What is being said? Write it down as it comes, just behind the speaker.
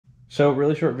So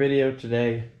really short video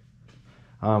today.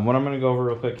 What I'm going to go over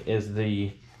real quick is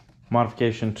the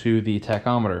modification to the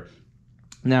tachometer.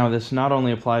 Now this not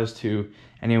only applies to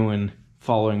anyone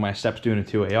following my steps doing a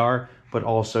 2AR, but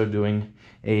also doing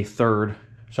a fourth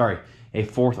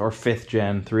or fifth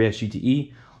gen 3S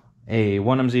GTE, a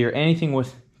 1MZ, or anything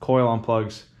with coil on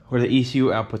plugs where the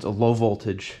ECU outputs a low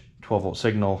voltage 12 volt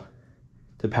signal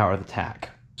to power the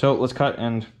Tach. So let's cut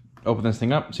and open this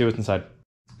thing up, see what's inside.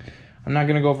 I'm not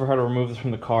going to go over how to remove this from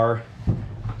the car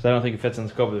because I don't think it fits in the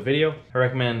scope of the video. I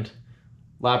recommend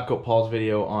LabCoat Paul's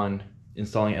video on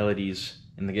installing LEDs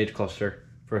in the gauge cluster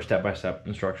for step-by-step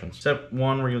instructions. Step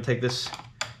one, we're going to take this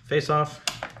face off.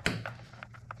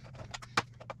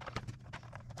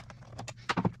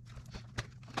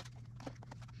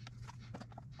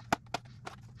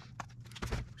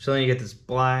 So then you get this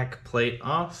black plate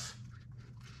off.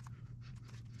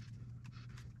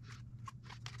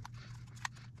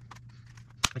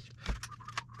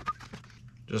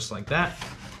 Just like that.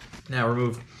 Now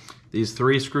remove these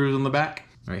 3 screws on the back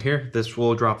right here. This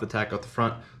will drop the Tach out the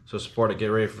front, so support it, get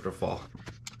ready for it to fall.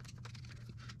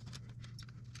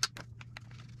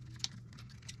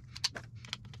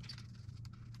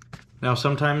 Now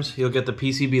sometimes you'll get the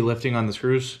PCB lifting on the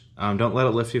screws. Don't let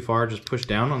it lift too far, just push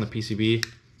down on the PCB.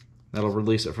 That'll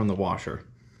release it from the washer.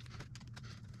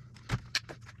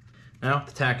 Now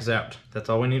the Tach is out. That's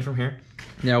all we need from here.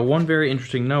 Now one very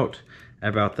interesting note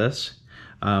about this.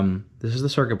 This is the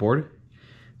circuit board.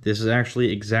 This is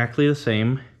actually exactly the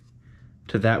same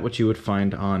to that which you would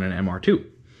find on an MR2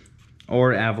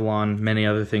 or Avalon, many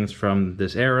other things from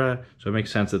this era, so it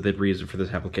makes sense that they'd reuse it for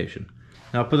this application.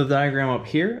 Now I'll put the diagram up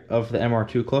here of the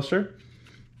MR2 cluster,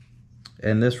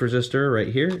 and this resistor right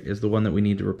here is the one that we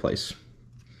need to replace.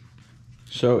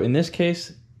 So in this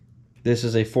case, this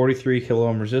is a 43 kilo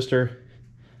ohm resistor.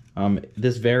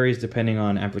 This varies depending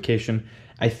on application.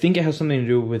 I think it has something to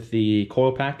do with the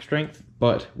coil pack strength,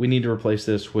 but we need to replace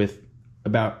this with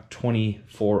about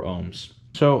 24 ohms.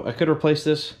 So I could replace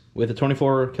this with a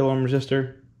 24 kilo ohm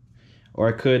resistor, or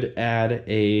I could add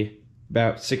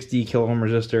about 60 kilo ohm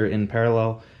resistor in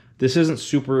parallel. This isn't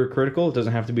super critical. It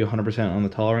doesn't have to be 100% on the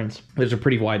tolerance. There's a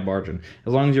pretty wide margin.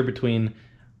 As long as you're between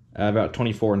about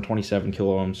 24 and 27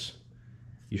 kilo ohms,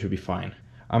 you should be fine.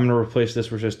 I'm gonna replace this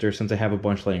resistor since I have a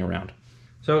bunch laying around.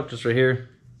 So just right here,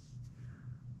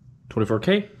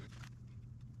 24K.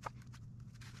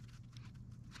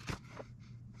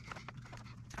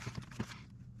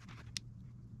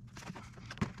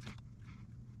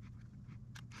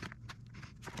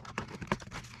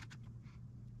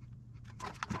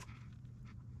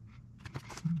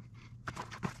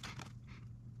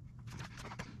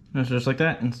 And just like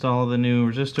that, install the new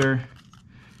resistor,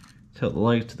 tilt the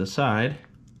legs to the side.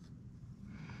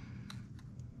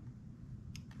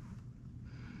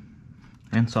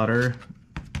 And solder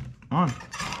on.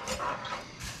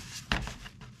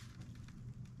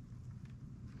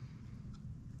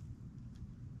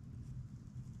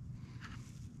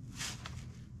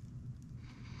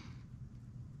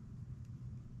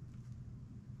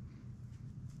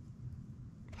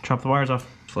 Chop the wires off.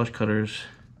 Flush cutters.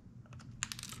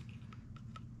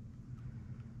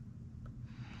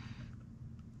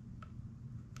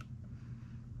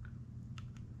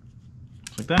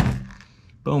 Just like that.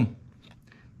 Boom.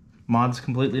 Mod's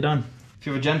completely done. If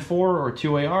you have a Gen 4 or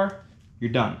 2AR, you're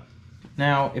done.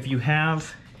 Now, if you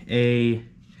have a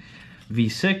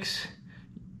V6,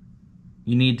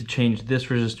 you need to change this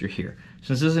resistor here.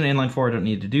 Since this is an inline 4, I don't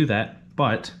need to do that,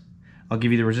 but I'll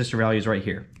give you the resistor values right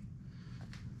here.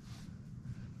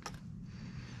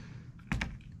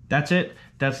 That's it.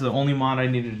 That's the only mod I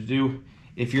needed to do.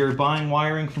 If you're buying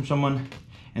wiring from someone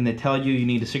and they tell you you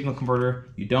need a signal converter,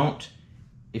 you don't.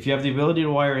 If you have the ability to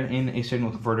wire in a signal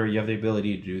converter, you have the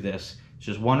ability to do this. It's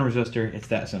just one resistor, it's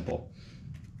that simple.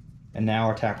 And now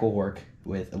our Tach will work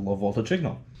with a low voltage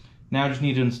signal. Now I just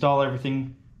need to install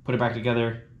everything, put it back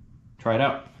together, try it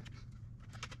out.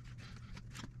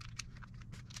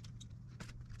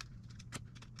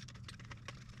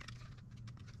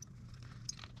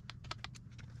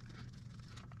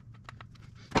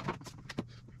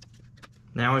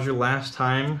 Now is your last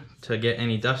time to get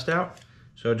any dust out.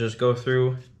 So just go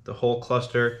through the whole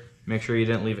cluster, make sure you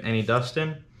didn't leave any dust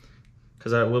in,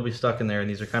 because that will be stuck in there and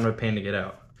these are kind of a pain to get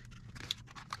out.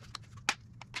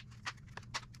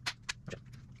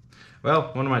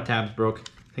 Well, one of my tabs broke.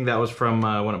 I think that was from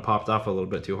when it popped off a little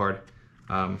bit too hard.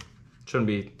 Shouldn't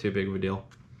be too big of a deal.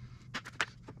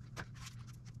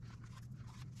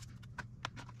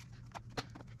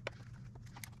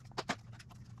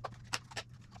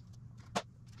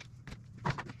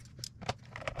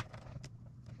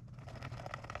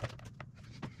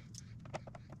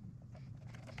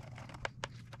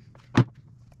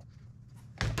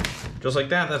 Just like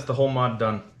that, that's the whole mod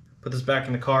done. Put this back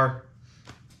in the car,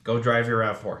 go drive your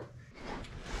RAV4.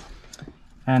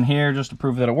 And here, just to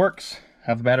prove that it works,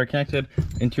 have the battery connected,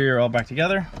 interior all back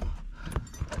together.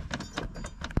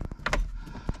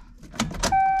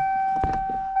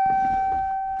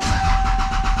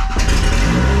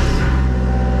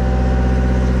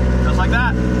 Just like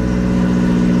that.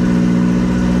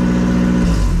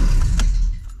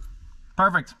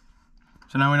 Perfect.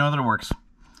 So now we know that it works.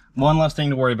 One less thing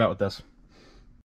to worry about with this.